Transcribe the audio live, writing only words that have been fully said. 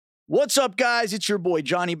What's up, guys? It's your boy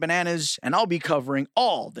Johnny Bananas, and I'll be covering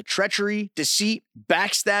all the treachery, deceit,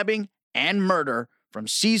 backstabbing, and murder from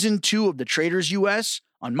Season 2 of The Traitors US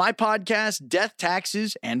on my podcast, Death,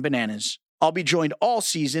 Taxes, and Bananas. I'll be joined all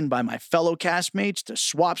season by my fellow castmates to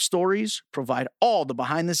swap stories, provide all the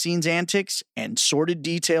behind-the-scenes antics, and sordid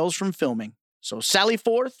details from filming. So sally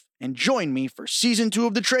forth and join me for Season 2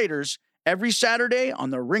 of The Traitors every Saturday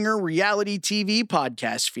on the Ringer Reality TV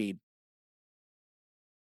podcast feed.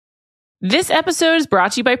 This episode is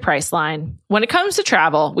brought to you by Priceline. When it comes to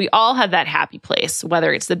travel, we all have that happy place,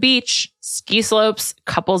 whether it's the beach, ski slopes,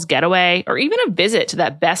 couples getaway, or even a visit to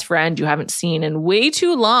that best friend you haven't seen in way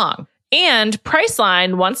too long. And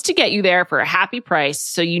Priceline wants to get you there for a happy price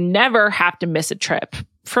so you never have to miss a trip.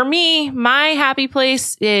 For me, my happy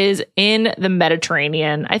place is in the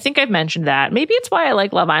Mediterranean. I think I've mentioned that. Maybe it's why I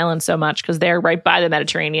like Love Island so much, because they're right by the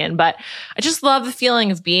Mediterranean. But I just love the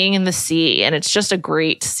feeling of being in the sea, and it's just a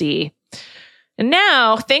great sea. And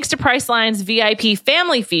now, thanks to Priceline's VIP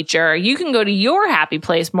family feature, you can go to your happy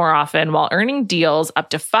place more often while earning deals up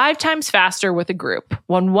to 5 times faster with a group.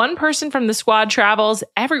 When one person from the squad travels,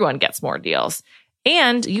 everyone gets more deals.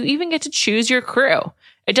 And you even get to choose your crew.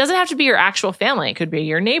 It doesn't have to be your actual family. It could be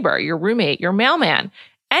your neighbor, your roommate, your mailman,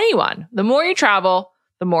 anyone. The more you travel,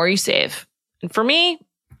 the more you save. And for me,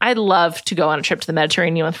 I'd love to go on a trip to the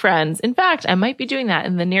Mediterranean with friends. In fact, I might be doing that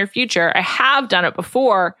in the near future. I have done it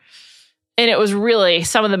before, and it was really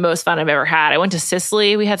some of the most fun I've ever had. I went to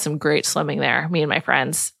Sicily. We had some great swimming there, me and my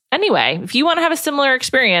friends. Anyway, if you want to have a similar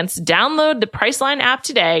experience, download the Priceline app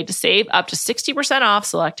today to save up to 60% off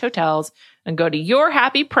select hotels and go to your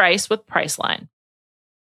happy price with Priceline.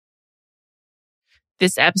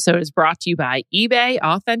 This episode is brought to you by eBay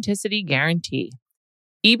Authenticity Guarantee.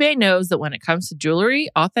 eBay knows that when it comes to jewelry,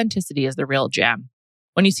 authenticity is the real gem.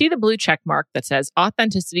 When you see the blue check mark that says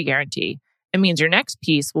Authenticity Guarantee, it means your next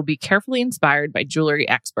piece will be carefully inspired by jewelry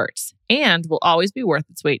experts and will always be worth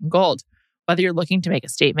its weight in gold. Whether you're looking to make a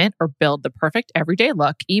statement or build the perfect everyday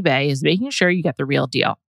look, eBay is making sure you get the real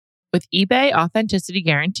deal. With eBay Authenticity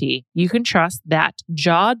Guarantee, you can trust that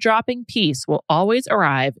jaw-dropping piece will always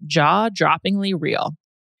arrive jaw-droppingly real.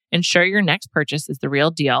 Ensure your next purchase is the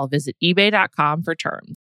real deal. Visit ebay.com for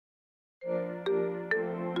terms.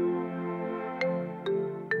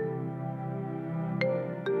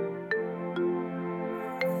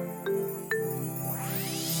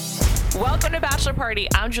 Welcome to Bachelor Party.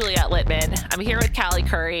 I'm Juliette Littman. I'm here with Callie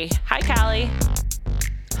Curry. Hi, Callie.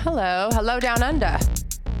 Hello. Hello, Down Under.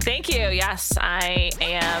 Thank you. Yes, I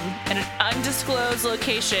am in an undisclosed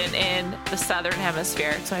location in the Southern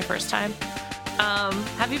Hemisphere. It's my first time.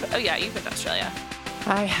 Have you? Oh, yeah, you've been to Australia.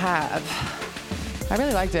 I have. I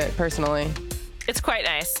really liked it, personally. It's quite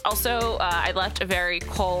nice. Also, I left a very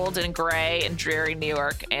cold and gray and dreary New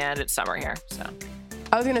York, and it's summer here. So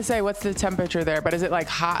I was going to say, what's the temperature there? But is it like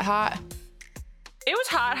hot? It was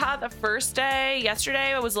hot the first day.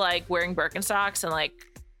 Yesterday, I was like wearing Birkenstocks and like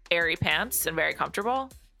airy pants and very comfortable.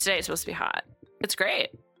 Today, it's supposed to be hot. It's great.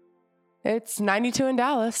 It's 92 in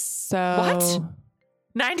Dallas. So what?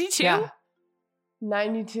 92? Yeah.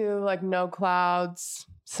 92, like no clouds,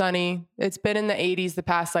 sunny. It's been in the 80s the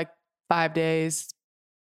past like 5 days.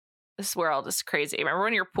 This world is crazy. Remember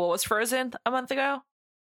when your pool was frozen a month ago?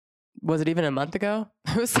 Was it even a month ago?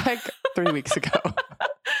 It was like 3 weeks ago.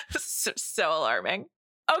 So alarming.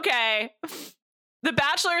 Okay. The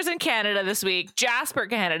Bachelor is in Canada this week. Jasper,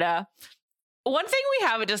 Canada. One thing we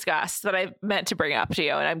haven't discussed that I meant to bring up to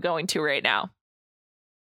you, and I'm going to right now.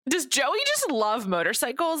 Does Joey just love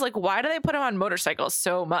motorcycles? Like, why do they put him on motorcycles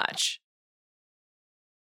so much?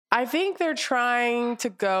 I think they're trying to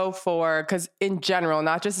go for, because in general,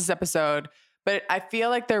 not just this episode, but I feel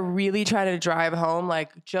like they're really trying to drive home,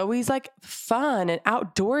 like, Joey's like fun and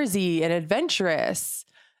outdoorsy and adventurous.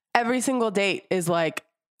 Every single date is like,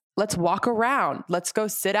 let's walk around. Let's go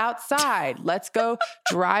sit outside. Let's go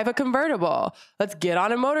drive a convertible. Let's get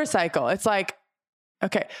on a motorcycle. It's like,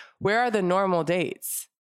 okay, where are the normal dates?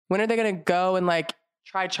 When are they going to go and like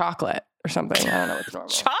try chocolate or something? I don't know what's normal.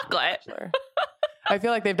 Chocolate? I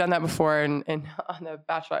feel like they've done that before on The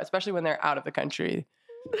Bachelor, especially when they're out of the country.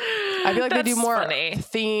 I feel like they do more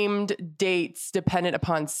themed dates dependent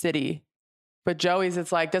upon city. But Joey's,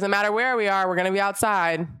 it's like, doesn't matter where we are, we're going to be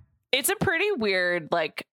outside. It's a pretty weird,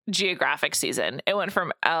 like, geographic season. It went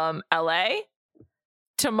from LA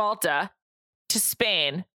to Malta to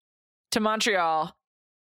Spain to Montreal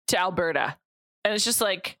to Alberta. And it's just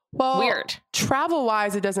like, weird.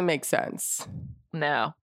 Travel-wise, it doesn't make sense.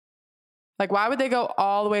 No. Like, why would they go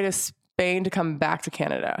all the way to Spain to come back to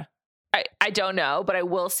Canada? I don't know, but I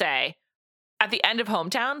will say at the end of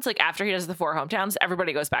hometowns, like after he does the 4 hometowns,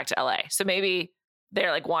 everybody goes back to LA. So maybe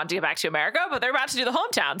they're like want to get back to America, but they're about to do the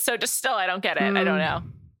hometown. So just still, I don't get it. I don't know.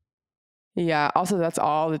 Yeah. Also, that's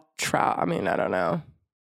all the travel. I mean, I don't know.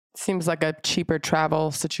 Seems like a cheaper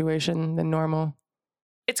travel situation than normal.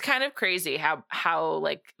 It's kind of crazy how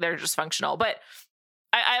like they're dysfunctional. But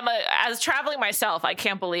as traveling myself, I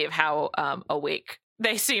can't believe how awake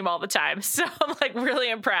they seem all the time. So I'm like really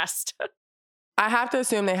impressed. I have to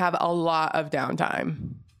assume they have a lot of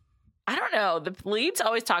downtime. I don't know. The leads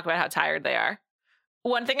always talk about how tired they are.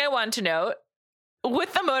 One thing I wanted to note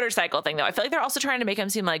with the motorcycle thing, though, I feel like they're also trying to make him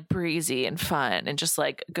seem like breezy and fun and just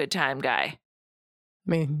like a good time guy.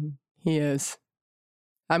 I mean, he is.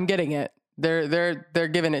 I'm getting it. They're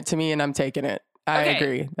giving it to me and I'm taking it. I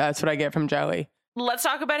agree. That's what I get from Joey. Let's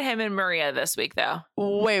talk about him and Maria this week, though.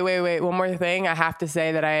 Wait. One more thing. I have to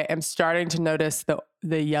say that I am starting to notice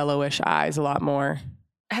the yellowish eyes a lot more.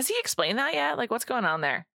 Has he explained that yet? Like, what's going on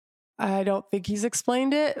there? I don't think he's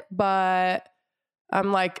explained it, but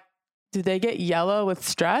I'm like, do they get yellow with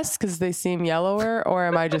stress because they seem yellower, or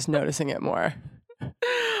am I just noticing it more?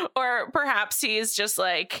 Or perhaps he's just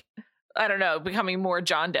like, I don't know, becoming more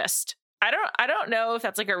jaundiced. I don't know if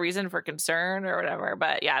that's like a reason for concern or whatever,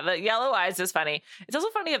 but yeah, the yellow eyes is funny. It's also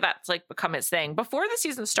funny that that's like become his thing. Before the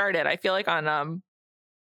season started, I feel like on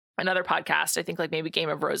another podcast, I think like maybe Game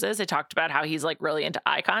of Roses, they talked about how he's like really into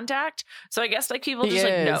eye contact. So I guess like people just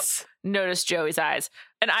like notice Joey's eyes.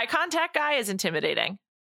 An eye contact guy is intimidating.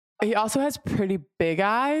 He also has pretty big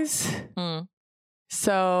eyes.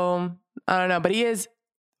 So I don't know, but he is,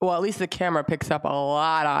 well, at least the camera picks up a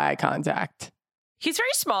lot of eye contact. He's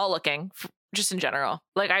very small looking, just in general.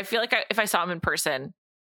 Like, I feel like if I saw him in person,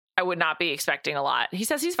 I would not be expecting a lot. He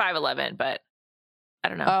says he's 5'11", but I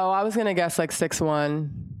don't know. Oh, I was going to guess like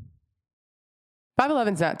 6'1".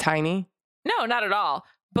 5'11's not tiny. No, not at all.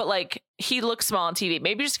 But like, he looks small on TV.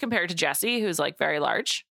 Maybe just compared to Jesse, who's like very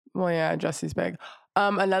large. Well, yeah, Jesse's big.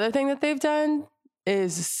 Another thing that they've done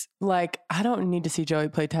is like, I don't need to see Joey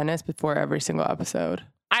play tennis before every single episode.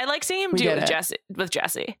 I like seeing him do it with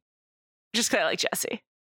Jesse. Just because I like Jesse.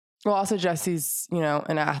 Well, also Jesse's,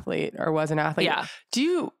 an athlete or was an athlete. Yeah.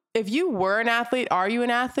 If you were an athlete, are you an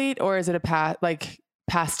athlete or is it a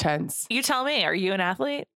past tense? You tell me, are you an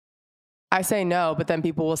athlete? I say no, but then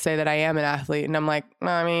people will say that I am an athlete. And I'm like,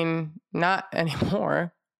 I mean, not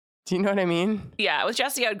anymore. Do you know what I mean? Yeah. With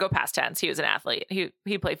Jesse, I would go past tense. He was an athlete.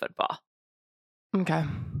 He played football. Okay.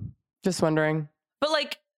 Just wondering. But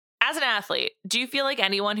like, as an athlete, do you feel like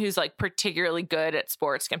anyone who's like particularly good at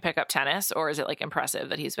sports can pick up tennis, or is it like impressive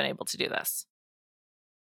that he's been able to do this?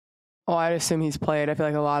 Oh, I'd assume he's played. I feel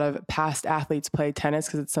like a lot of past athletes play tennis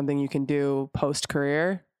because it's something you can do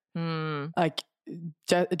post-career. Like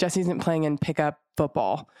Jesse isn't playing in pickup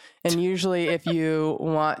football. And usually if you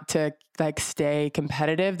want to like stay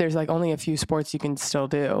competitive, there's like only a few sports you can still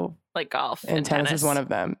do. Like golf and tennis is one of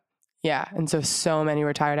them. Yeah. And so many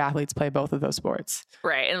retired athletes play both of those sports.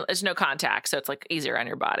 Right. And there's no contact. So it's like easier on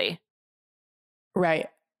your body. Right.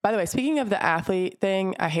 By the way, speaking of the athlete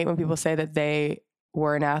thing, I hate when people say that they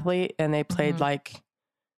were an athlete and they played like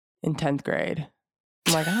in 10th grade.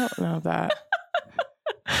 I'm like, I don't know that.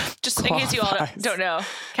 Just in case you all don't know,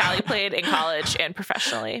 Callie played in college and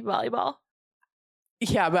professionally volleyball.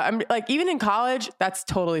 Yeah, but I'm like, even in college, that's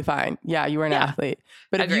totally fine. Yeah, you were an athlete.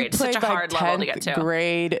 But Agreed. If you played such a hard level to get to.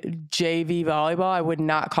 grade JV volleyball, I would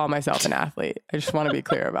not call myself an athlete. I just want to be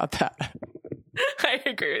clear about that. I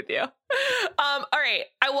agree with you. All right.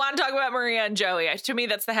 I want to talk about Maria and Joey. To me,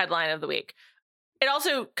 that's the headline of the week. It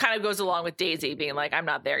also kind of goes along with Daisy being like, I'm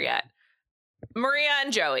not there yet. Maria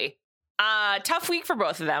and Joey. Tough week for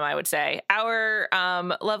both of them, I would say. Our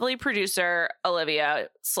lovely producer, Olivia,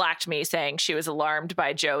 slacked me saying she was alarmed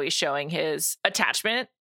by Joey showing his attachment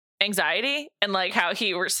anxiety and like how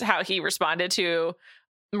he responded to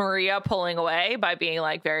Maria pulling away by being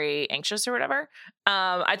like very anxious or whatever.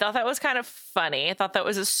 I thought that was kind of funny. I thought that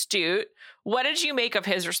was astute. What did you make of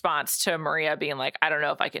his response to Maria being like, I don't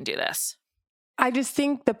know if I can do this? I just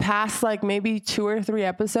think the past like maybe 2 or 3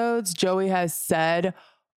 episodes, Joey has said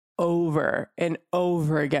over and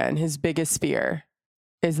over again, his biggest fear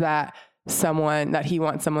is that he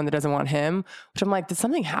wants someone that doesn't want him, which I'm like, did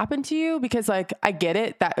something happen to you? Because like, I get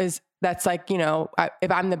it. That's like,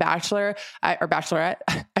 if I'm the Bachelor or Bachelorette,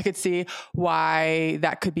 I could see why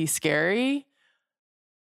that could be scary,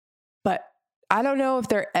 but I don't know if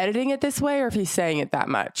they're editing it this way or if he's saying it that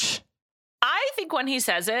much. I think when he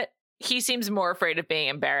says it, he seems more afraid of being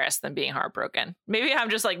embarrassed than being heartbroken. Maybe I'm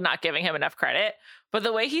just like not giving him enough credit, but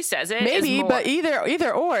the way he says it, maybe, but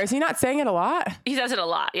either or. Is he not saying it a lot? He says it a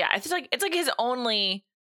lot. Yeah, it's like his only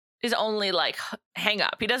like hang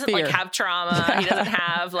up. He doesn't fear. like have trauma. He doesn't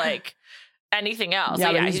have like anything else. Yeah,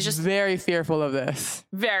 So, but he's just very fearful of this.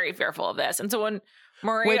 very fearful of this. And so when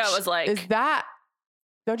Maria was like,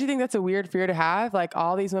 don't you think that's a weird fear to have? Like,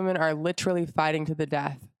 all these women are literally fighting to the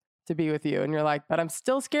death to be with you. And you're like, but I'm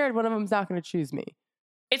still scared one of them's not going to choose me.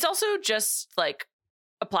 it's also just like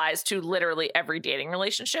applies to literally every dating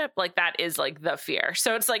relationship. Like that is like the fear.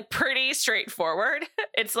 So it's like pretty straightforward.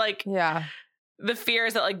 It's like, Yeah. the fear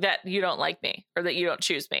is that like that you don't like me or that you don't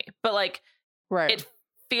choose me. But like, Right. it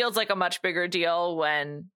feels like a much bigger deal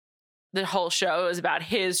when the whole show is about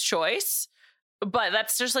his choice. But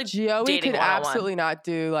that's just like Joey dating could 101. absolutely not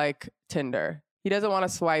do like Tinder. He doesn't want to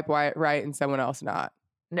swipe right and someone else not.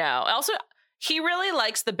 No. Also, he really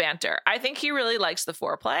likes the banter. I think he really likes the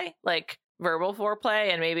foreplay, like verbal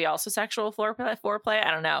foreplay and maybe also sexual foreplay. I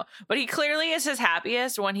don't know. But he clearly is his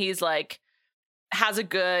happiest when he's like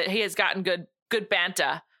he has gotten good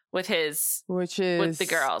banter with with the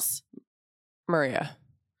girls. Maria.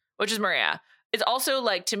 Which is Maria. It's also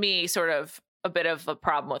like, to me, sort of a bit of a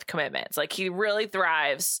problem with commitments. Like he really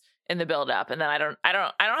thrives in the buildup, and then I don't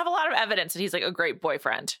have a lot of evidence that he's like a great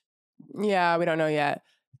boyfriend. Yeah, we don't know yet.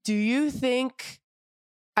 Do you think?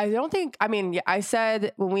 I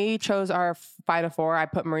said when we chose our final four, I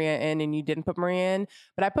put Maria in, and you didn't put Maria in.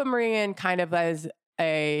 But I put Maria in kind of as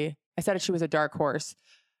I said she was a dark horse.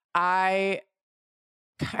 I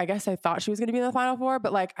guess I thought she was going to be in the final four,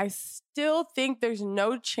 but like I still think there's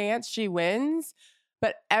no chance she wins.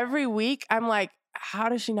 But every week I'm like, how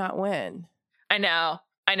does she not win? I know.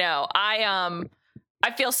 I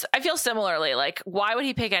feel similarly. Like, why would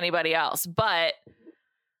he pick anybody else? But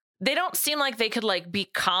they don't seem like they could like be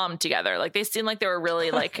calm together. Like they seem like they were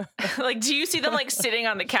really like like, do you see them like sitting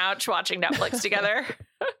on the couch watching Netflix together?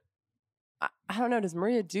 I don't know. Does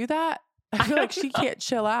Maria do that? I feel like she can't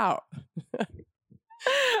chill out.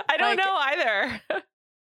 I don't know either.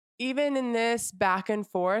 Even in this back and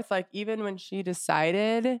forth, like even when she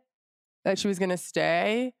decided that she was going to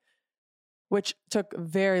stay, which took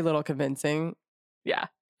very little convincing. Yeah,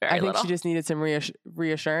 I think she just needed some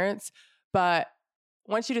reassurance. But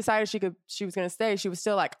once she decided she was going to stay, she was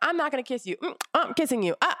still like, I'm not going to kiss you. I'm kissing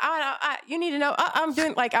you. You need to know. I'm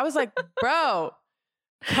doing like, I was like, bro,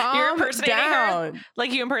 calm down. Her.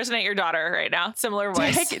 Like you impersonate your daughter right now. Similar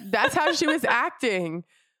voice. That's how she was acting.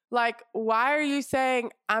 Like, why are you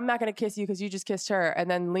saying I'm not going to kiss you because you just kissed her,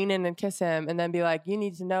 and then lean in and kiss him and then be like, you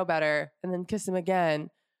need to know better, and then kiss him again?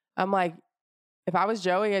 I'm like, if I was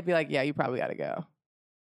Joey, I'd be like, yeah, you probably got to go.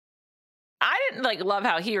 I didn't like love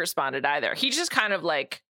how he responded either. He just kind of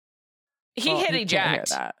like, he hit eject.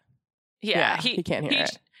 That. Yeah, he can't hear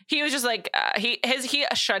it. He was just like, he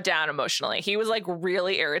shut down emotionally. He was like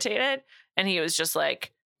really irritated, and he was just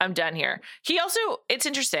like, I'm done here. He also, it's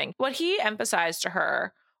interesting. What he emphasized to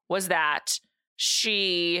her was that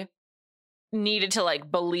she needed to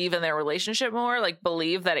like believe in their relationship more, like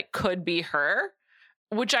believe that it could be her,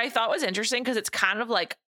 which I thought was interesting because it's kind of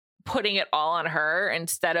like putting it all on her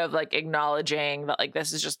instead of like acknowledging that like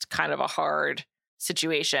this is just kind of a hard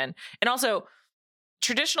situation. And also,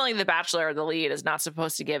 traditionally, the bachelor or the lead is not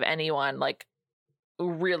supposed to give anyone like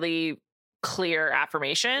really clear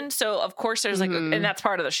affirmation. So of course there's like, and that's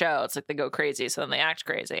part of the show. It's like they go crazy, so then they act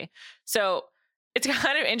crazy. So it's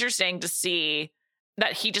kind of interesting to see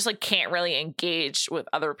that he just like can't really engage with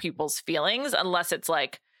other people's feelings unless it's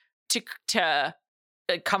like to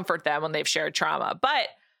comfort them when they've shared trauma. But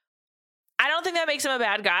I don't think that makes him a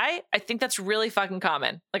bad guy. I think that's really fucking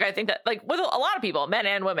common. Like I think that like with a lot of people, men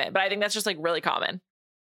and women, but I think that's just like really common.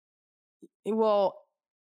 Well,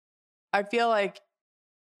 I feel like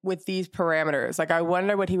with these parameters, like I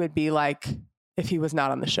wonder what he would be like if he was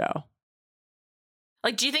not on the show.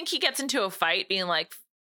 Like, do you think he gets into a fight being like,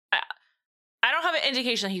 I don't have an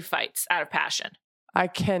indication that he fights out of passion. I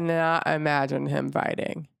cannot imagine him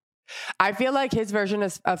fighting. I feel like his version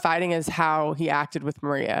of fighting is how he acted with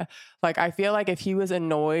Maria. Like, I feel like if he was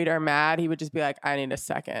annoyed or mad, he would just be like, I need a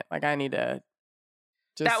second. Like, I need to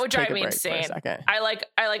just that would drive me insane. I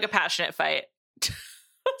like a passionate fight.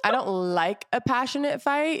 I don't like a passionate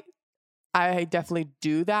fight. I definitely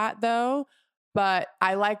do that though. But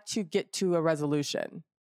I like to get to a resolution.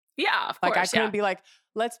 Yeah, of course. Like I couldn't be like,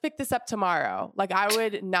 let's pick this up tomorrow. Like I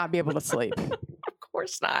would not be able to sleep. Of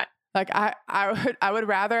course not. Like I would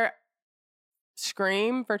rather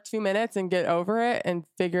scream for 2 minutes and get over it and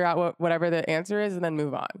figure out whatever the answer is and then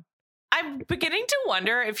move on. I'm beginning to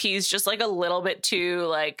wonder if he's just like a little bit too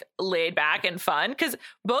like laid back and fun, because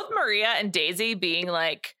both Maria and Daisy being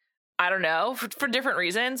like, I don't know, for different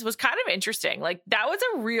reasons was kind of interesting. Like that was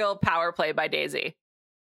a real power play by Daisy.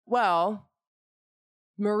 Well,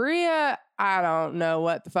 Maria, I don't know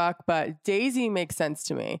what the fuck, but Daisy makes sense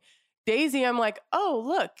to me. Daisy, I'm like, oh,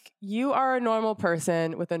 look, you are a normal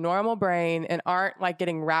person with a normal brain and aren't like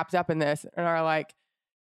getting wrapped up in this and are like,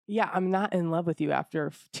 yeah, I'm not in love with you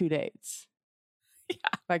after 2 dates. Yeah.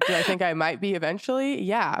 Like, do I think I might be eventually?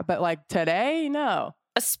 Yeah. But like today, no.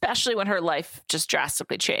 Especially when her life just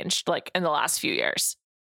drastically changed, like in the last few years.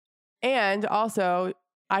 And also,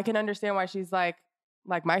 I can understand why she's like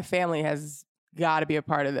my family has got to be a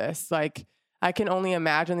part of this. Like, I can only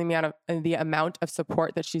imagine the amount of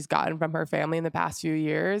support that she's gotten from her family in the past few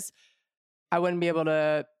years. I wouldn't be able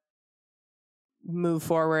to move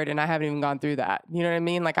forward, and I haven't even gone through that. You know what I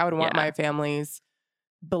mean? Like, I would want my family's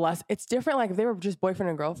bless. It's different. Like, if they were just boyfriend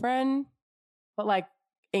and girlfriend, but like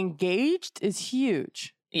engaged is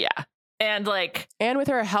huge. Yeah, and with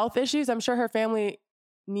her health issues, I'm sure her family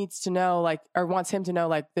needs to know, like, or wants him to know,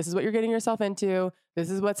 like, this is what you're getting yourself into. This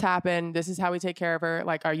is what's happened. This is how we take care of her.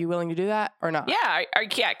 Like, are you willing to do that or not? Yeah.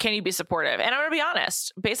 Can you be supportive? And I'm going to be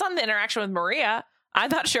honest, based on the interaction with Maria, I'm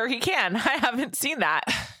not sure he can. I haven't seen that.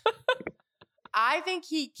 I think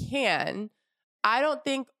he can. I don't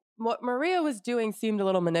think what Maria was doing seemed a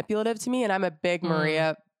little manipulative to me. And I'm a big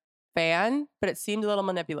Maria fan, but it seemed a little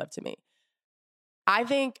manipulative to me. I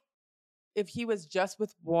think if he was just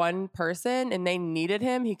with one person and they needed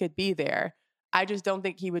him, he could be there. I just don't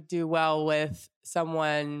think he would do well with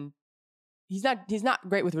someone. He's not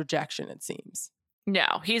great with rejection, it seems.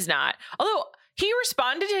 No, he's not. Although he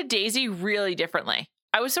responded to Daisy really differently.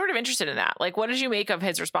 I was sort of interested in that. Like, what did you make of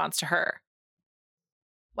his response to her?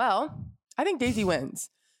 Well, I think Daisy wins.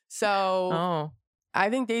 So I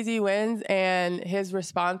think Daisy wins, and his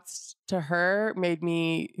response to her made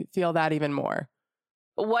me feel that even more.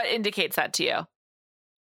 What indicates that to you?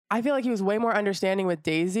 I feel like he was way more understanding with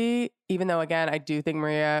Daisy, even though, again, I do think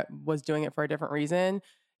Maria was doing it for a different reason.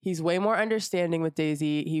 He's way more understanding with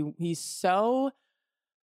Daisy. He said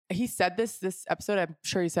this episode, I'm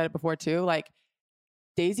sure he said it before too, like,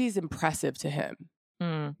 Daisy's impressive to him.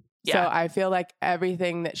 Yeah. So I feel like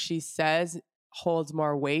everything that she says holds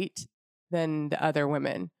more weight than the other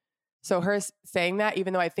women. So her saying that,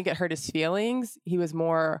 even though I think it hurt his feelings, he was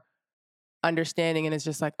more understanding and is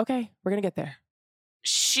just like, okay, we're going to get there.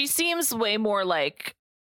 She seems way more like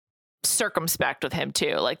circumspect with him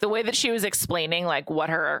too. Like the way that she was explaining like what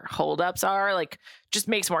her holdups are, like, just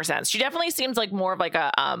makes more sense. She definitely seems like more of like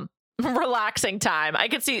a relaxing time. I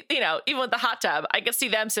could see, even with the hot tub, I could see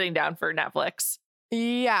them sitting down for Netflix.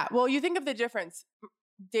 Yeah. Well, you think of the difference.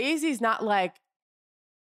 Daisy's not like,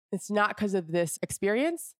 it's not because of this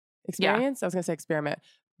experience. Yeah. I was going to say experiment,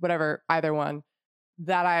 whatever, either one,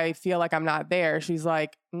 that I feel like I'm not there. She's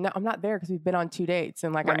like, no, I'm not there because we've been on 2 dates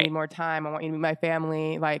and like, I need more time. I want you to meet my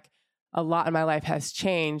family. Like, a lot in my life has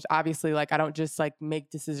changed. Obviously, like, I don't just like make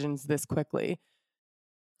decisions this quickly.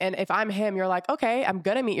 And if I'm him, you're like, okay, I'm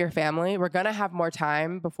going to meet your family. We're going to have more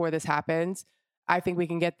time before this happens. I think we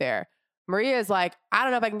can get there. Maria is like, I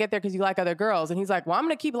don't know if I can get there because you like other girls. And he's like, well, I'm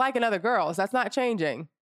going to keep liking other girls. That's not changing.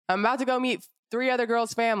 I'm about to go meet 3 other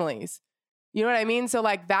girls' families. You know what I mean? So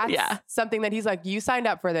like, that's something that he's like, you signed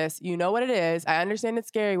up for this. You know what it is. I understand it's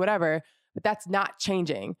scary, whatever, but that's not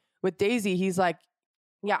changing. With Daisy, he's like,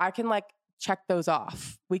 yeah, I can like check those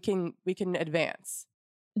off. We can advance.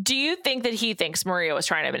 Do you think that he thinks Maria was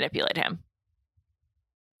trying to manipulate him?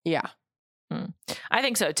 Yeah. I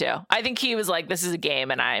think so too. I think he was like, this is a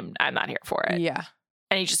game and I'm not here for it. Yeah.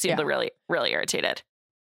 And he just seemed really, really irritated.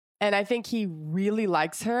 And I think he really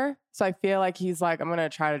likes her. So I feel like he's like, I'm going to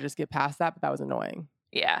try to just get past that. But that was annoying.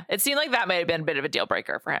 Yeah. It seemed like that might have been a bit of a deal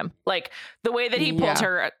breaker for him. Like the way that he pulled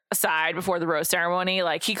her aside before the rose ceremony,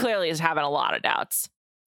 like he clearly is having a lot of doubts.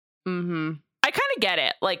 Mm-hmm. I kind of get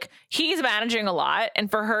it. Like he's managing a lot,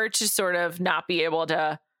 and for her to sort of not be able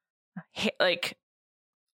to like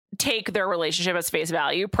take their relationship as face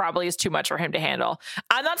value probably is too much for him to handle.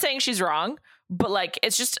 I'm not saying she's wrong, but like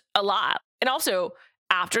it's just a lot. And also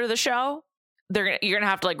after the show, you're gonna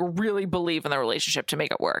have to like really believe in the relationship to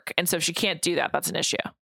make it work. And so if she can't do that, that's an issue.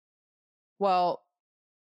 Well,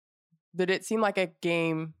 did it seem like a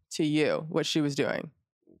game to you what she was doing?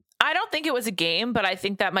 I don't think it was a game, but I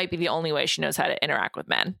think that might be the only way she knows how to interact with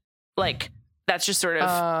men. Like that's just sort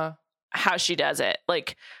of how she does it.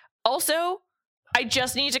 Like also, I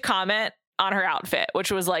just need to comment on her outfit,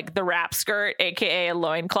 which was like the wrap skirt, aka a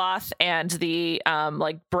loincloth, and the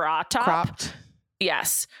like bra top. Cropped.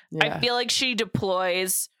 Yes. Yeah. I feel like she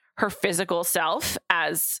deploys her physical self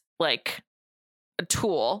as like a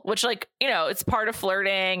tool, which like, it's part of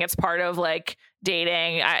flirting. It's part of like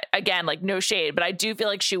dating. Again, like no shade, but I do feel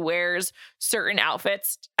like she wears certain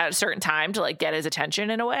outfits at a certain time to like get his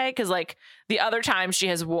attention in a way. Cause like the other time she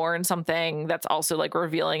has worn something that's also like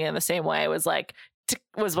revealing in the same way was like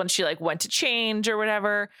was when she like went to change or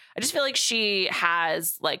whatever. I just feel like she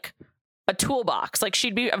has like a toolbox. Like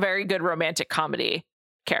she'd be a very good romantic comedy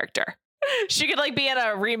character. She could like be in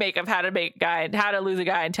a remake of How to Lose a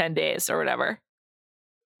Guy in 10 Days or whatever.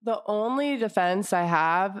 The only defense I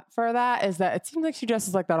have for that is that it seems like she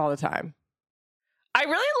dresses like that all the time. I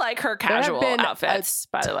really like her casual outfits,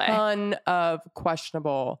 by the way. A ton of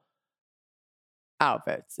questionable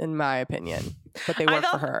outfits, in my opinion, but they work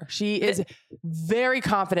for her. She is very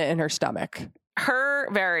confident in her stomach.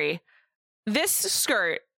 This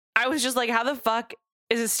skirt, I was just like, how the fuck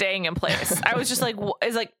is it staying in place? I was just like,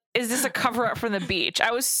 is this a cover up from the beach?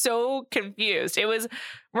 I was so confused. It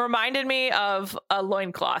reminded me of a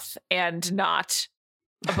loincloth and not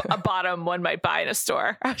a bottom one might buy in a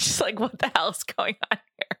store. I was just like, what the hell is going on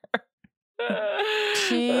here?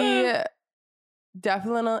 She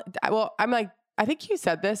definitely, well, I'm like, I think you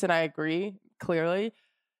said this and I agree clearly.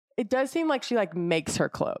 It does seem like she like makes her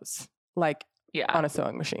clothes like on a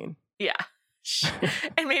sewing machine. Yeah.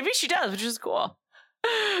 And maybe she does, which is cool.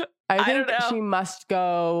 I think she must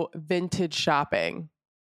go vintage shopping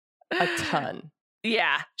a ton.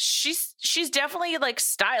 Yeah, she's definitely like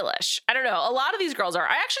stylish. I don't know. A lot of these girls are.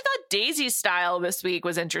 I actually thought Daisy's style this week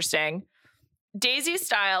was interesting. Daisy's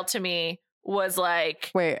style to me was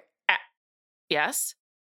like... Wait. Yes?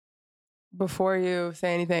 Before you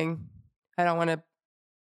say anything, I don't want to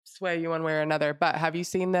sway you one way or another, but have you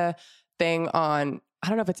seen the thing on, I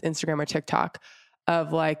don't know if it's Instagram or TikTok,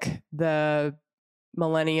 of like the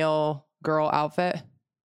millennial girl outfit?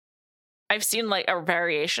 I've seen like a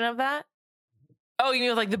variation of that. Oh, you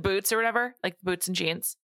mean like the boots or whatever? Like boots and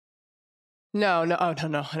jeans? No. Oh,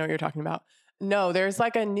 no. I know what you're talking about. No, there's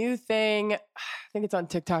like a new thing. I think it's on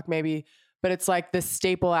TikTok maybe, but it's like this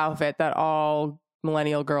staple outfit that all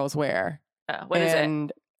millennial girls wear. What is it?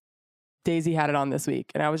 And Daisy had it on this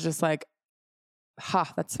week. And I was just like,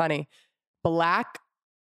 that's funny. Black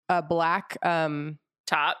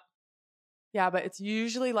top. Yeah, but it's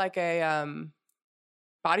usually like a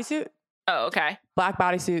bodysuit. Oh, okay. Black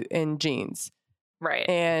bodysuit and jeans. Right.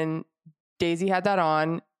 And Daisy had that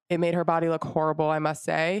on. It made her body look horrible, I must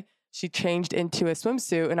say. She changed into a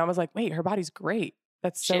swimsuit and I was like, wait, her body's great.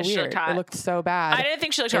 That's so weird. It looked so bad. I didn't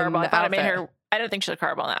think she looked horrible. I thought it made her... I didn't think she looked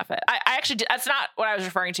horrible in the outfit. I actually did. That's not what I was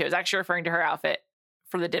referring to. I was actually referring to her outfit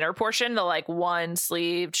for the dinner portion, the like one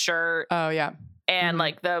sleeved shirt. Oh, yeah. And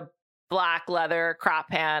like the black leather crop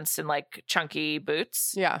pants and like chunky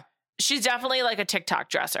boots. Yeah. She's definitely like a TikTok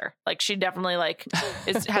dresser. Like she definitely like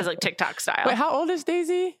has like TikTok style. Wait, how old is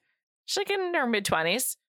Daisy? She's like in her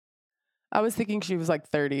mid-20s. I was thinking she was like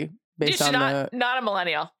 30 based on not a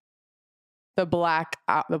millennial. The black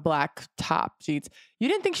top jeans. You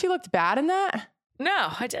didn't think she looked bad in that? No,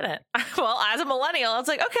 I didn't. Well, as a millennial, I was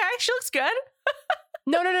like, okay, she looks good.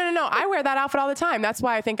 No. I wear that outfit all the time. That's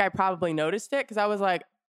why I think I probably noticed it because I was like,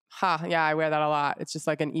 yeah, I wear that a lot. It's just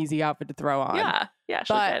like an easy outfit to throw on. Yeah,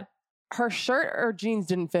 she looked good. Her shirt or jeans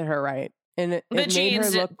didn't fit her right. And it made her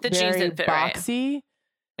look the jeans very didn't fit boxy. Right.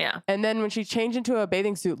 Yeah. And then when she changed into a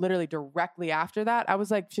bathing suit literally directly after that, I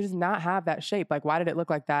was like, she does not have that shape. Like, why did it look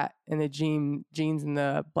like that in the jeans and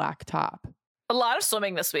the black top? A lot of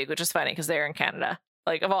swimming this week, which is funny because they're in Canada.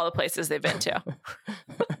 Like, of all the places they've been to.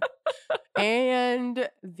 And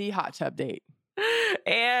the hot tub date.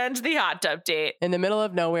 In the middle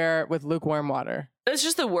of nowhere with lukewarm water. It's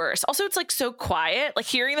just the worst. Also, it's like so quiet. Like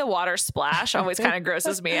hearing the water splash always kind of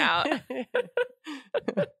grosses me out.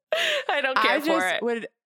 I don't care for it. I would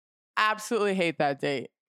absolutely hate that date.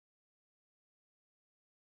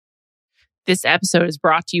 This episode is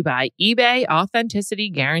brought to you by eBay Authenticity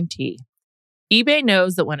Guarantee. eBay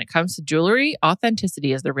knows that when it comes to jewelry,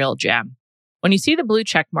 authenticity is the real gem. When you see the blue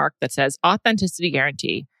check mark that says Authenticity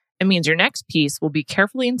Guarantee, it means your next piece will be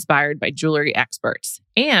carefully inspired by jewelry experts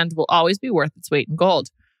and will always be worth its weight in gold.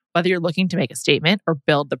 Whether you're looking to make a statement or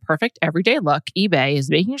build the perfect everyday look, eBay is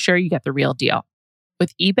making sure you get the real deal.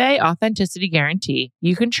 With eBay Authenticity Guarantee,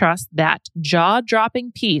 you can trust that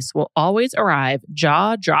jaw-dropping piece will always arrive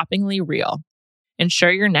jaw-droppingly real.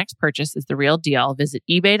 Ensure your next purchase is the real deal. Visit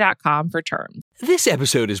ebay.com for terms. This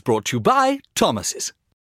episode is brought to you by Thomas's.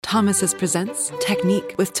 Thomas's presents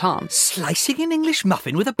Technique with Tom. Slicing an English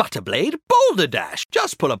muffin with a butter blade? Boulder Dash!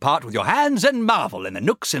 Just pull apart with your hands and marvel in the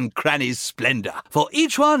nooks and crannies' splendor. For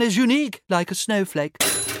each one is unique, like a snowflake.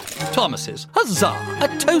 Thomas's, huzzah!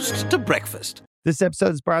 A toast to breakfast. This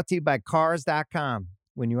episode is brought to you by Cars.com.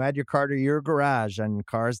 When you add your car to your garage on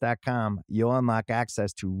Cars.com, you'll unlock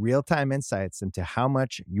access to real-time insights into how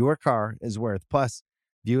much your car is worth. Plus,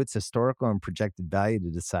 view its historical and projected value to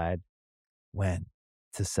decide when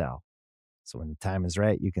to sell. So when the time is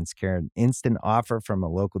right, you can secure an instant offer from a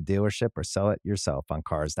local dealership or sell it yourself on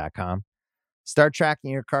Cars.com. Start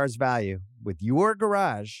tracking your car's value with your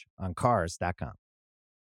garage on Cars.com.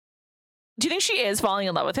 Do you think she is falling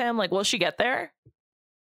in love with him? Like, will she get there?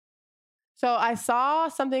 So I saw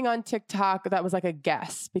something on TikTok that was like a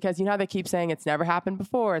guess, because you know how they keep saying it's never happened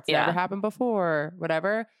before, never happened before,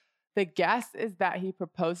 whatever. The guess is that he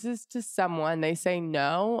proposes to someone, they say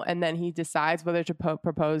no, and then he decides whether to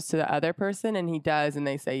propose to the other person, and he does, and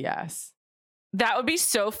they say yes. That would be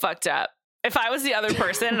so fucked up. If I was the other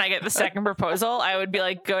person and I get the second proposal, I would be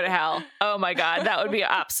like, go to hell. Oh my God, that would be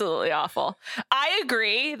absolutely awful. I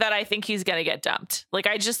agree that I think he's going to get dumped. Like,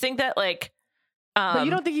 I just think that like... but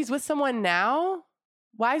you don't think he's with someone now?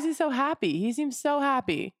 Why is he so happy? He seems so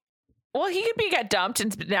happy. Well, he could get dumped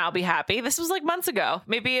and now be happy. This was like months ago.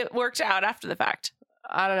 Maybe it worked out after the fact.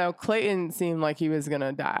 I don't know. Clayton seemed like he was going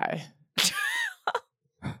to die.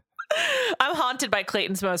 I'm haunted by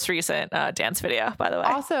Clayton's most recent dance video, by the way.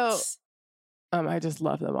 Also, I just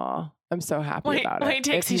love them all. I'm so happy about it. When he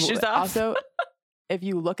takes his shoes off. Also, if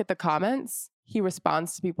you look at the comments, he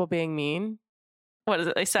responds to people being mean. What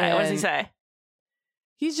does they say? What does he say?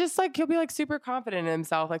 He's just like, he'll be like super confident in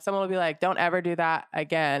himself. Like someone will be like, don't ever do that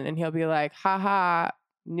again. And he'll be like, haha,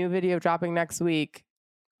 new video dropping next week.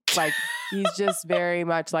 Like he's just very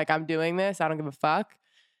much like, I'm doing this. I don't give a fuck.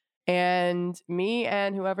 And me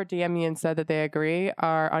and whoever DM'd me and said that they agree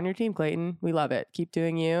are on your team, Clayton. We love it. Keep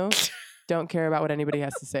doing you. Don't care about what anybody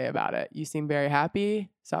has to say about it. You seem very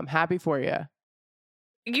happy. So I'm happy for you.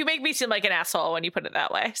 You make me seem like an asshole when you put it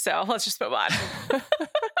that way. So let's just move on.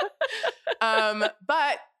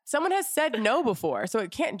 But someone has said no before, so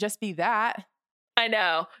it can't just be that. I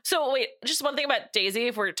know. So wait, just one thing about Daisy,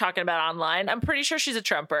 if we're talking about online, I'm pretty sure she's a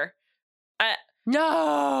Trumper.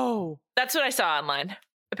 No. That's what I saw online.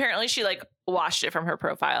 Apparently she like washed it from her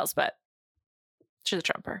profiles, but she's a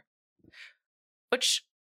Trumper. Which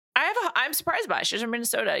I'm surprised by. She's from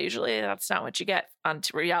Minnesota. Usually that's not what you get on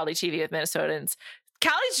reality TV with Minnesotans.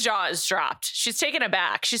 Callie's jaw is dropped. She's taken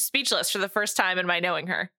aback. She's speechless for the first time in my knowing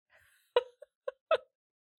her.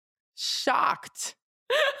 Shocked.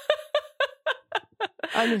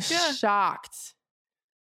 I'm shocked.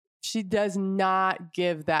 She does not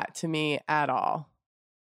give that to me at all.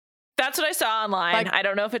 That's what I saw online. Like, I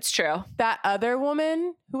don't know if it's true. That other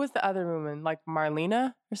woman, who was the other woman? Like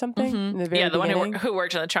Marlena or something? Mm-hmm. In the very beginning? One who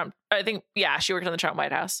worked on the Trump. I think, yeah, she worked on the Trump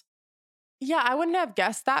White House. Yeah, I wouldn't have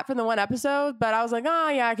guessed that from the one episode, but I was like, oh,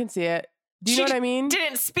 yeah, I can see it. Do you know what I mean?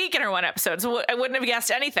 Didn't speak in her one episode, so I wouldn't have guessed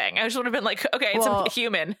anything. I just would have been like, okay, it's a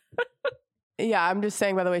human. Yeah, I'm just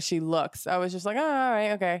saying by the way she looks. I was just like, oh, all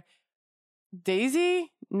right, okay.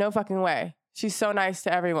 Daisy? No fucking way. She's so nice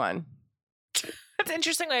to everyone. That's an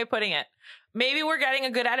interesting way of putting it. Maybe we're getting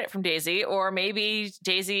a good edit from Daisy, or maybe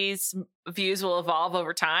Daisy's views will evolve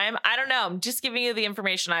over time. I don't know. I'm just giving you the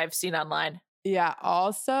information I've seen online. Yeah,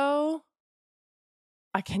 also,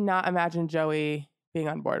 I cannot imagine Joey being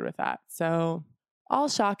on board with that. So, all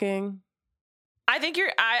shocking. I think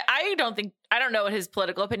I don't know what his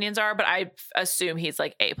political opinions are, but I assume he's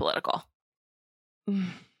like apolitical.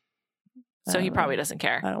 So he probably doesn't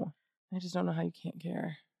care. I just don't know how you can't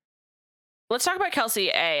care. Let's talk about Kelsey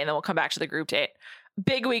A, and then we'll come back to the group date.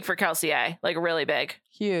 Big week for Kelsey A, like really big.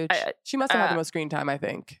 Huge. She must have had the most screen time, I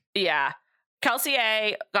think. Yeah. Kelsey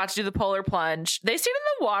A got to do the polar plunge. They stayed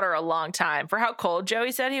in the water a long time. For how cold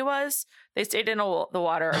Joey said he was, they stayed in the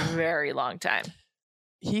water a very long time.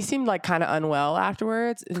 He seemed like kind of unwell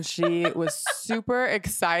afterwards, and she was super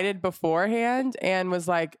excited beforehand and was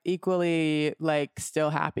like equally like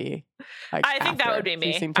still happy. Like, I think that would be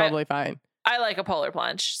me. She seemed totally fine. I like a polar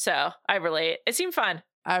plunge, so I relate. It seemed fun.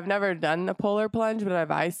 I've never done a polar plunge, but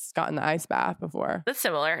I've gotten the ice bath before. That's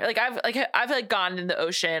similar. Like I've gone in the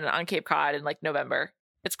ocean on Cape Cod in like November.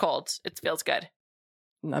 It's cold. It feels good.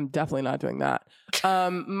 I'm definitely not doing that.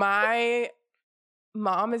 My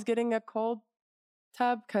mom is getting a cold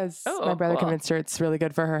tub because my brother convinced her it's really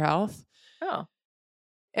good for her health. Oh.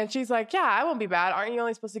 And she's like, yeah, I won't be bad. Aren't you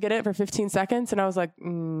only supposed to get it for 15 seconds? And I was like,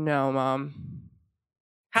 no, Mom.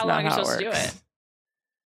 How long are you supposed to do it?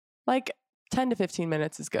 Like 10 to 15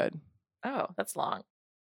 minutes is good. Oh, that's long.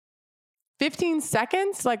 15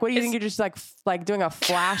 seconds? Like, what do you think? You're just like doing a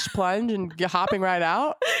flash plunge and hopping right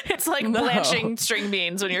out? It's like blanching string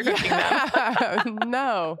beans when you're cooking them.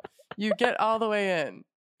 No, you get all the way in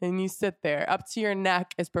and you sit there. Up to your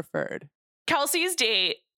neck is preferred. Kelsey's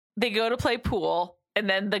date, they go to play pool, and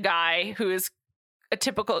then the guy who is a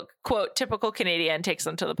typical Canadian takes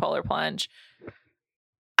them to the polar plunge.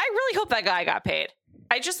 I really hope that guy got paid.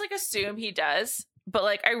 I just like assume he does, but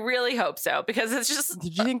like I really hope so, because it's just.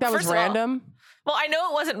 Did you think that was random? Well, I know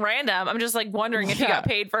it wasn't random. I'm just like wondering if he got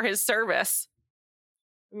paid for his service.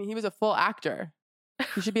 I mean, he was a full actor.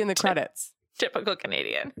 He should be in the credits. Typical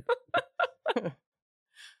Canadian.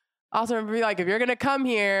 Also, remember, like, if you're going to come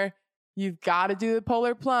here, you've got to do the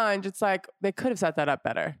polar plunge. It's like, they could have set that up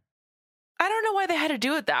better. I don't know why they had to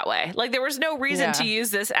do it that way. Like, there was no reason to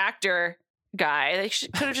use this actor guy. They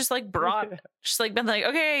could have just like been like,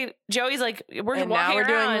 okay, Joey's like, we're walking around.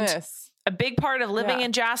 Doing this. A big part of living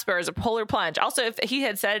in Jasper is a polar plunge. Also, if he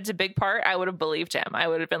had said it's a big part, I would have believed him. I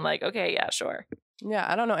would have been like, okay, yeah, sure. Yeah,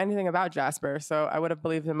 I don't know anything about Jasper, so I would have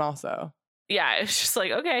believed him also. Yeah, it's just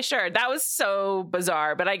like, okay, sure. That was so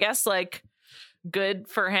bizarre, but I guess like good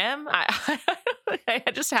for him. I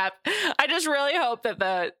just really hope that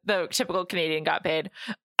the typical Canadian got paid.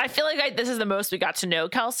 I feel like this is the most we got to know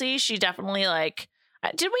Kelsey. She definitely like,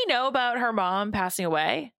 did we know about her mom passing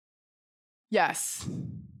away? Yes.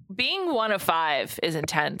 Being one of 5 is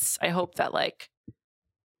intense. I hope that like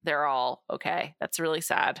they're all okay. That's really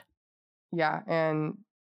sad. Yeah, and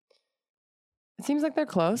it seems like they're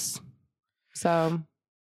close. So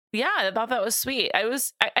yeah, I thought that was sweet. I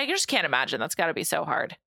just can't imagine. That's got to be so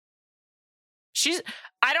hard.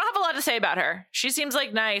 I don't have a lot to say about her. She seems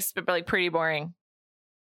like nice, but like pretty boring.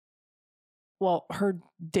 Well, her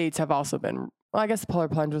dates have also been, well, I guess the polar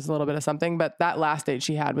plunge was a little bit of something, but that last date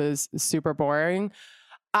she had was super boring.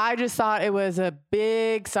 I just thought it was a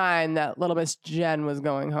big sign that little Miss Jen was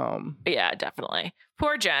going home. Yeah, definitely.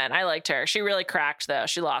 Poor Jen. I liked her. She really cracked though.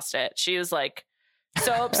 She lost it. She was like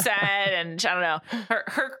so upset, and I don't know.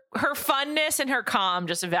 Her funness and her calm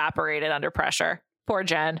just evaporated under pressure. Poor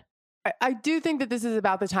Jen. I do think that this is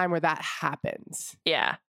about the time where that happens.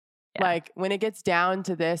 Yeah. Like when it gets down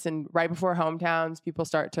to this and right before hometowns, people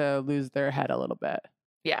start to lose their head a little bit.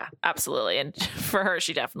 Yeah, absolutely. And for her,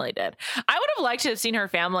 she definitely did. I would have liked to have seen her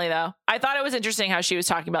family, though. I thought it was interesting how she was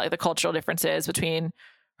talking about like the cultural differences between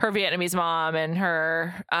her Vietnamese mom and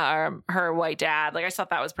her white dad. Like, I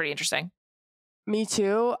thought that was pretty interesting. Me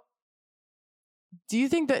too. Do you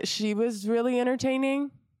think that she was really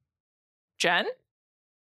entertaining? Jen?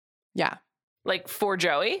 Yeah. Like for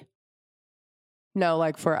Joey? No,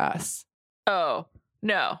 like for us. Oh,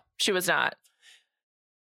 no, she was not.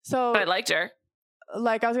 So but I liked her.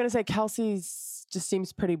 Like I was going to say, Kelsey's just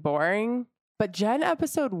seems pretty boring. But Jen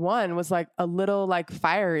episode 1 was like a little like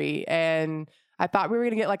fiery. And I thought we were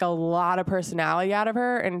going to get like a lot of personality out of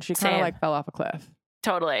her. And she kind of like fell off a cliff.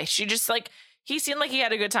 Totally. She just like, he seemed like he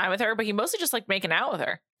had a good time with her, but he mostly just like making out with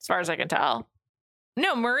her, as far as I can tell.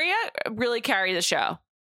 No, Maria really carried the show.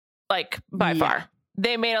 Like by far.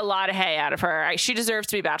 They made a lot of hay out of her. She deserves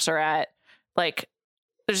to be Bachelorette. Like,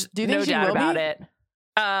 there's no doubt about it.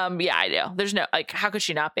 Yeah, I do. There's no, like, how could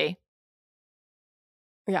she not be?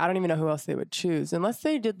 Yeah, I don't even know who else they would choose. Unless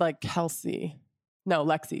they did like Kelsey. No,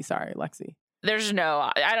 Lexi. Sorry, Lexi.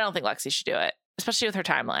 I don't think Lexi should do it, especially with her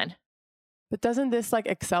timeline. But doesn't this like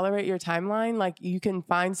accelerate your timeline? Like you can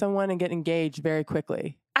find someone and get engaged very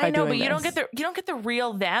quickly. I know, but you don't get the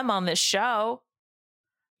real them on this show.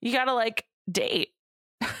 You gotta like date.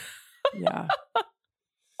 Yeah.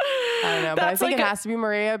 I don't know, but I think it has to be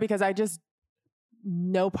Maria because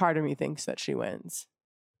no part of me thinks that she wins.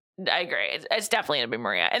 I agree. It's definitely going to be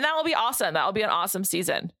Maria. And that will be awesome. That will be an awesome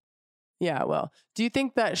season. Yeah, well, do you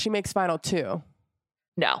think that she makes final 2?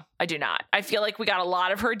 No, I do not. I feel like we got a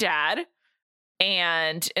lot of her dad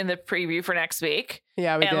and in the preview for next week.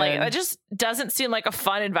 Yeah, we did. Like, it just doesn't seem like a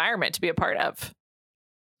fun environment to be a part of.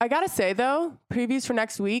 I got to say, though, previews for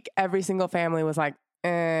next week, every single family was like,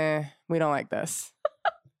 we don't like this.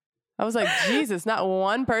 I was like, Jesus, not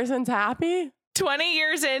one person's happy? 20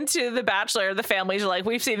 years into The Bachelor, the families are like,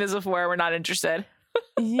 we've seen this before. We're not interested.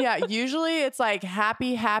 Yeah, usually it's like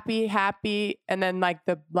happy, happy, happy. And then like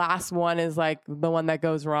the last one is like the one that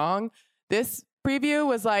goes wrong. This preview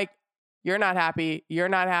was like, you're not happy. You're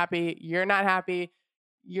not happy. You're not happy.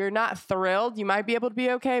 You're not thrilled. You might be able to be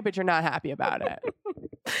okay, but you're not happy about it.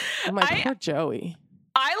 I'm like, poor Joey.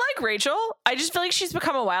 I like Rachel. I just feel like she's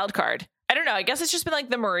become a wild card. I don't know. I guess it's just been like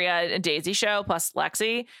the Maria and Daisy show plus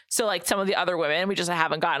Lexi. So like some of the other women, we just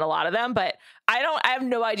haven't gotten a lot of them, but I have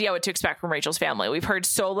no idea what to expect from Rachel's family. We've heard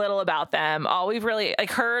so little about them. All we've really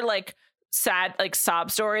like her like sad, like sob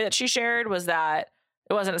story that she shared was that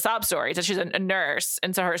it wasn't a sob story. It's that she's a nurse.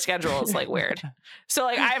 And so her schedule is like weird. So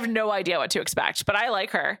like, I have no idea what to expect, but I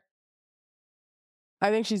like her.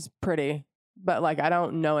 I think she's pretty, but like, I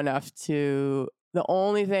don't know enough to. The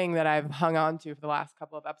only thing that I've hung on to for the last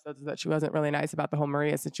couple of episodes is that she wasn't really nice about the whole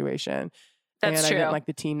Maria situation. That's true. I didn't like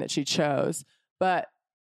the team that she chose. But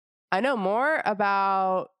I know more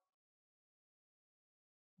about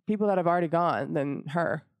people that have already gone than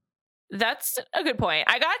her. That's a good point.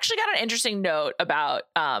 I actually got an interesting note about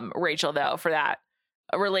Rachel, though, for that,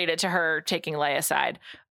 related to her taking Leia side.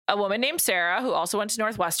 A woman named Sarah, who also went to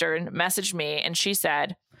Northwestern, messaged me, and she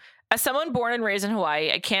said, as someone born and raised in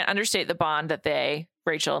Hawaii, I can't understate the bond that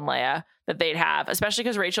Rachel and Leia, that they'd have, especially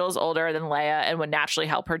because Rachel is older than Leia and would naturally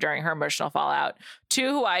help her during her emotional fallout.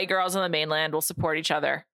 2 Hawaii girls on the mainland will support each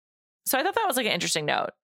other. So I thought that was like an interesting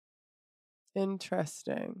note.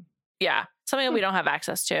 Interesting. Yeah. Something that we don't have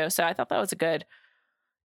access to. So I thought that was a good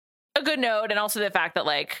note. And also the fact that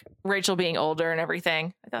like Rachel being older and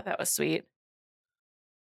everything. I thought that was sweet.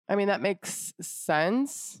 I mean, that makes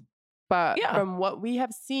sense. But from what we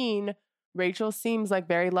have seen, Rachel seems like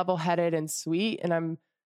very level-headed and sweet. And I'm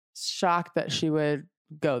shocked that she would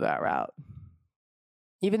go that route.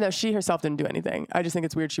 Even though she herself didn't do anything. I just think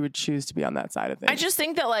it's weird she would choose to be on that side of things. I just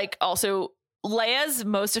think that like also Leia's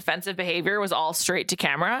most offensive behavior was all straight to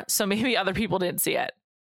camera. So maybe other people didn't see it.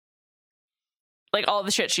 Like all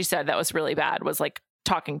the shit she said that was really bad was like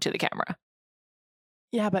talking to the camera.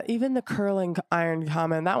 Yeah, but even the curling iron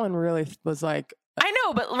comment, that one really was like... I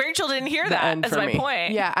know, but Rachel didn't hear that. That's my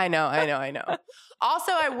point. Yeah, I know.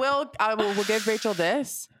 Also, I will give Rachel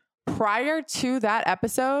this. Prior to that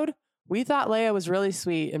episode, we thought Leia was really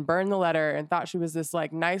sweet and burned the letter and thought she was this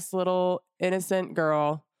like nice little innocent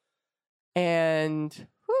girl. And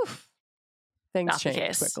things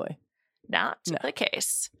changed quickly. Not the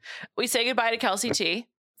case. We say goodbye to Kelsey T.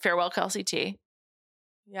 Farewell, Kelsey T.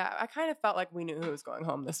 Yeah, I kind of felt like we knew who was going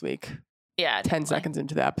home this week. Yeah, 10 seconds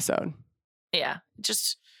into the episode. Yeah,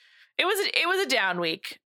 just it was a down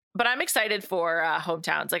week, but I'm excited for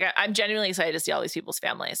hometowns. Like I'm genuinely excited to see all these people's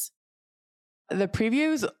families. The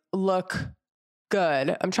previews look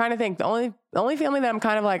good. I'm trying to think. The only family that I'm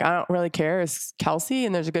kind of like I don't really care is Kelsey,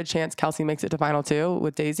 and there's a good chance Kelsey makes it to final 2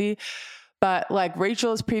 with Daisy. But like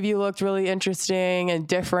Rachel's preview looked really interesting and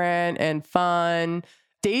different and fun.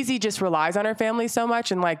 Daisy just relies on her family so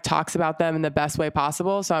much and like talks about them in the best way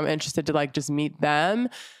possible. So I'm interested to like just meet them.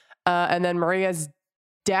 And then Maria's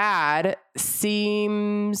dad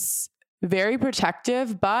seems very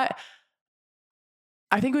protective, but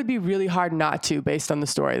I think it would be really hard not to based on the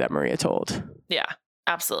story that Maria told. Yeah,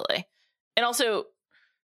 absolutely. And also,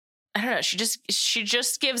 I don't know, she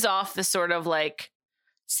just gives off the sort of like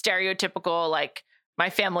stereotypical, like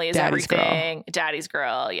my family is Daddy's everything. Girl. Daddy's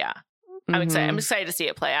girl. Yeah. I'm excited. I'm excited to see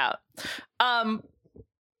it play out.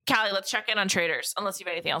 Callie, let's check in on Traitors, unless you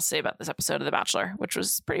have anything else to say about this episode of The Bachelor, which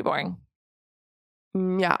was pretty boring.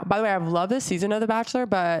 Yeah. By the way, I've loved this season of The Bachelor,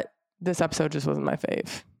 but this episode just wasn't my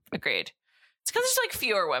fave. Agreed. It's because there's like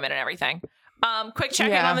fewer women and everything. Quick check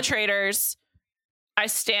in on the Traitors. I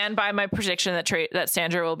stand by my prediction that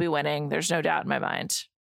Sandra will be winning. There's no doubt in my mind.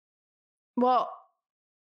 Well,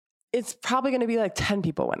 it's probably going to be like 10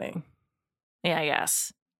 people winning. Yeah, I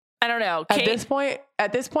guess. I don't know. At this point,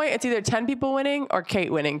 it's either 10 people winning or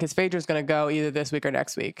Kate winning because Phaedra's going to go either this week or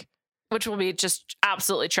next week. Which will be just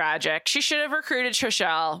absolutely tragic. She should have recruited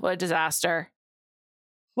Trishelle. What a disaster.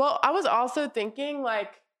 Well, I was also thinking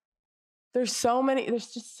like there's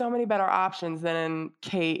just so many better options than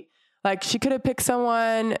Kate. Like she could have picked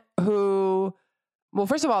someone who, well,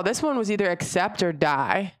 first of all, this one was either accept or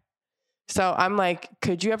die. So I'm like,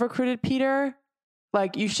 could you have recruited Peter?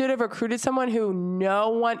 Like you should have recruited someone who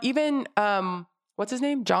no one, even, what's his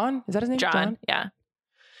name? John? Is that his name? John. Yeah.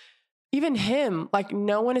 Even him, like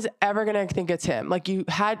no one is ever going to think it's him. Like you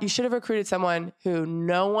should have recruited someone who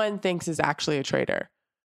no one thinks is actually a traitor.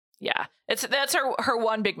 Yeah. That's her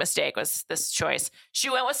one big mistake was this choice. She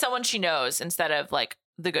went with someone she knows instead of like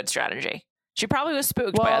the good strategy. She probably was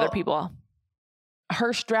spooked by other people.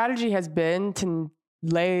 Her strategy has been to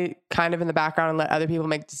lay kind of in the background and let other people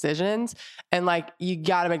make decisions. And like, you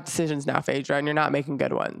got to make decisions now, Phaedra, and you're not making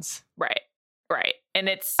good ones. Right. And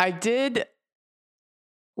I did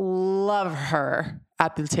love her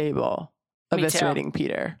at the table eviscerating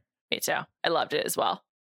Peter. Me too. I loved it as well.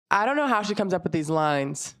 I don't know how she comes up with these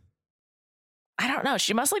lines. I don't know.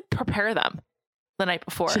 She must like prepare them the night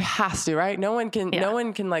before. She has to, right? No one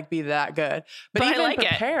can like be that good. But even like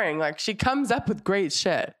preparing, like she comes up with great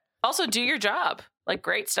shit. Also, do your job. Like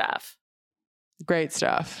great stuff. Great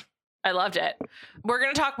stuff. I loved it. We're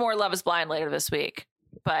going to talk more Love is Blind later this week,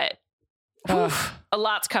 but a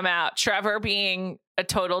lot's come out. Trevor being a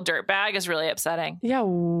total dirtbag is really upsetting. Yeah.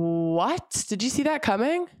 What? Did you see that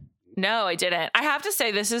coming? No, I didn't. I have to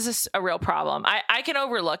say this is a real problem. I can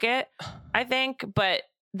overlook it, I think, but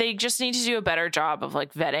they just need to do a better job of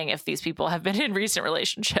like vetting if these people have been in recent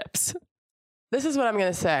relationships. This is what I'm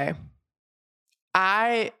going to say.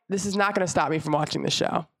 This is not going to stop me from watching the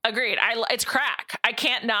show. Agreed. It's crack. I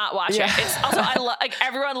can't not watch it. It's also, like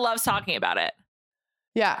everyone loves talking about it.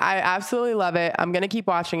 Yeah, I absolutely love it. I'm going to keep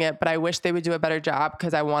watching it, but I wish they would do a better job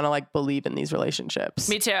because I want to like believe in these relationships.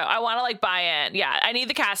 Me too. I want to like buy in. Yeah, I need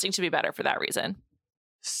the casting to be better for that reason.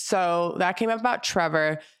 So that came up about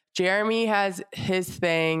Trevor. Jeremy has his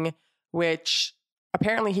thing, which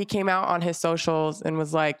apparently he came out on his socials and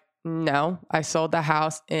was like, no, I sold the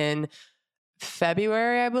house in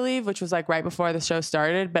February, I believe, which was like right before the show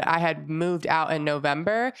started, but I had moved out in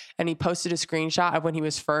November, and he posted a screenshot of when he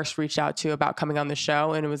was first reached out to about coming on the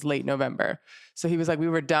show, and it was late November. So he was like, we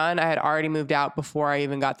were done. I had already moved out before I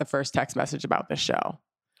even got the first text message about the show.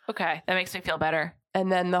 Okay, that makes me feel better.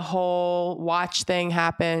 And then the whole watch thing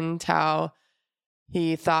happened, how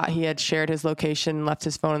he thought he had shared his location and left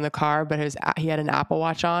his phone in the car, but he had an Apple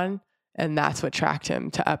Watch on, and that's what tracked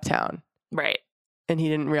him to Uptown. Right. And he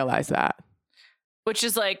didn't realize that. Which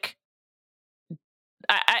is like,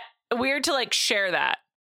 I weird to like share that.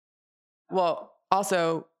 Well,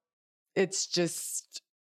 also, it's just,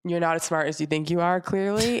 you're not as smart as you think you are,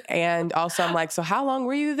 clearly. And also, I'm like, so how long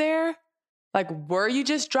were you there? Like, were you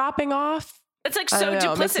just dropping off? It's like so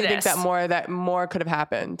duplicitous. Makes me think that more could have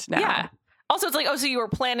happened now. Yeah. Also, it's like, oh, so you were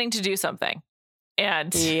planning to do something.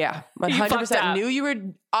 And yeah, 100% knew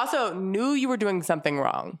you were doing something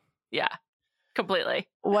wrong. Yeah, completely.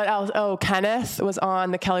 What else? Oh, Kenneth was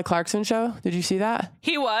on the Kelly Clarkson show. Did you see that?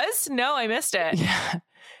 He was? No, I missed it.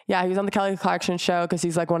 Yeah, he was on the Kelly Clarkson show because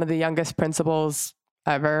he's like one of the youngest principals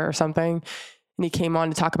ever or something. And he came on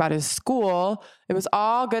to talk about his school. It was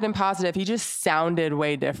all good and positive. He just sounded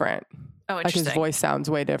way different. Oh, interesting. Like his voice sounds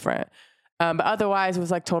way different. But otherwise, it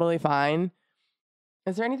was like totally fine.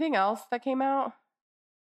 Is there anything else that came out?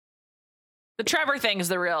 The Trevor thing is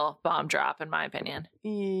the real bomb drop, in my opinion.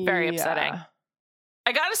 Very upsetting.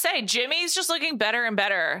 I gotta say, Jimmy's just looking better and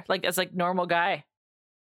better, like as like normal guy.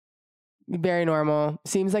 Very normal.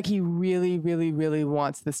 Seems like he really, really, really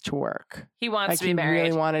wants this to work. He wants like to be married. He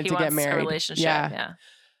really wanted to get married. A relationship. Yeah.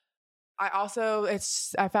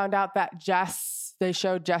 I found out that they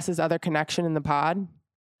showed Jess's other connection in the pod.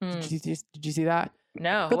 Did you see that?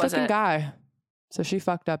 No. Good looking guy. So she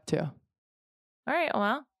fucked up too. All right.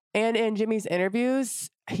 Well. And in Jimmy's interviews,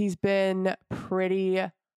 he's been pretty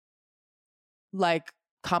like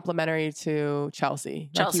complimentary to Chelsea.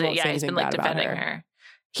 Chelsea, like, he's been like defending her.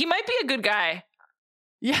 He might be a good guy.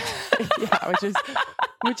 Yeah, yeah,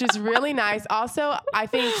 which is really nice. Also, I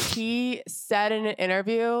think he said in an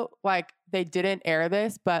interview, like they didn't air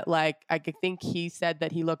this, but like I think he said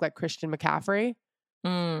that he looked like Christian McCaffrey.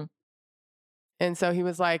 And so he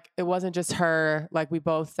was like, it wasn't just her. Like we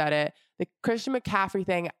both said it. The Christian McCaffrey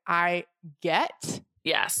thing, I get.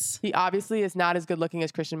 Yes. He obviously is not as good looking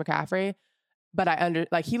as Christian McCaffrey,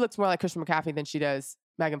 but he looks more like Christian McCaffrey than she does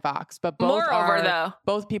Megan Fox. But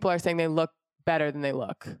both people are saying they look better than they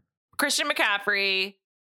look. Christian McCaffrey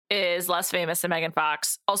is less famous than Megan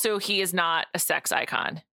Fox. Also, he is not a sex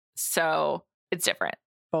icon. So it's different.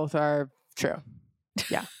 Both are true.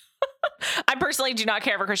 Yeah. I personally do not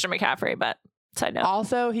care for Christian McCaffrey, but side note.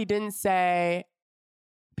 Also, he didn't say,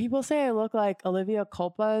 people say I look like Olivia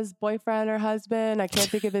Culpa's boyfriend or husband. I can't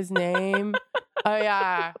think of his name. Oh,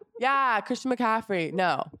 yeah. Yeah, Christian McCaffrey.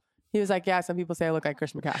 No. He was like, yeah, some people say I look like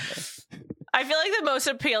Christian McCaffrey. I feel like the most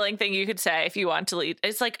appealing thing you could say if you want to lead,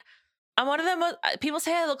 it's like, I'm one of the most, people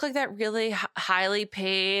say I look like that really highly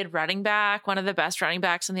paid running back, one of the best running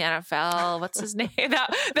backs in the NFL. What's his name?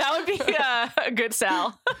 That would be a good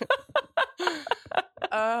sell.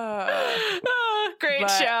 Great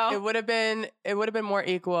show. It would have been more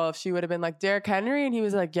equal if she would have been like Derrick Henry and he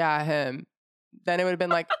was like, yeah, him. Then it would have been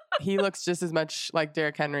like, he looks just as much like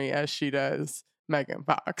Derrick Henry as she does Megan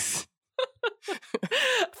Fox.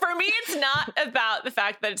 For me, it's not about the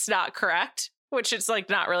fact that it's not correct, which it's like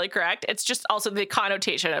not really correct. It's just also the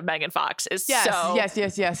connotation of Megan Fox is so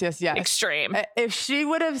extreme. If she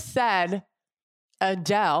would have said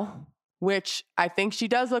Adele, which I think she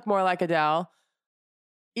does look more like Adele,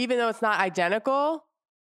 even though it's not identical,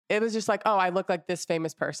 it was just like, oh, I look like this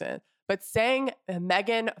famous person. But saying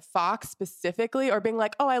Megan Fox specifically, or being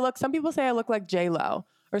like, oh, some people say I look like J-Lo.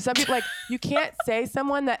 Or some people, like, you can't say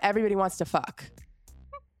someone that everybody wants to fuck.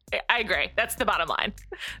 I agree. That's the bottom line.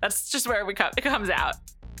 That's just where it comes out.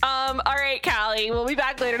 All right, Callie, we'll be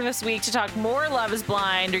back later this week to talk more Love is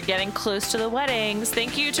Blind or getting close to the weddings.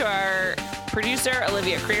 Thank you to our producer,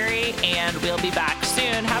 Olivia Creary, and we'll be back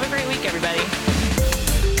soon. Have a great week, everybody.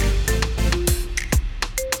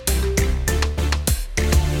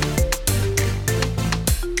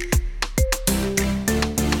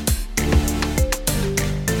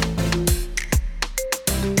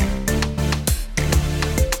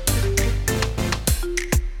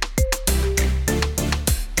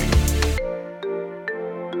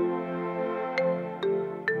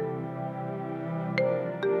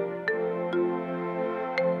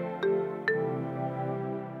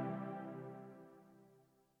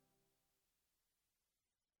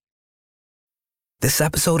 This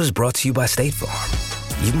episode is brought to you by State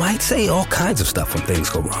Farm. You might say all kinds of stuff when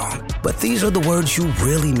things go wrong, but these are the words you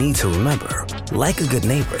really need to remember. Like a good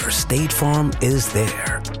neighbor, State Farm is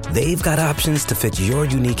there. They've got options to fit your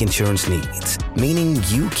unique insurance needs, meaning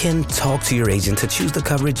you can talk to your agent to choose the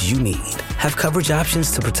coverage you need, have coverage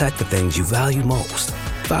options to protect the things you value most,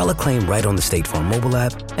 file a claim right on the State Farm mobile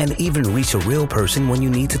app, and even reach a real person when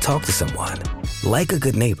you need to talk to someone. Like a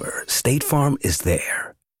good neighbor, State Farm is there.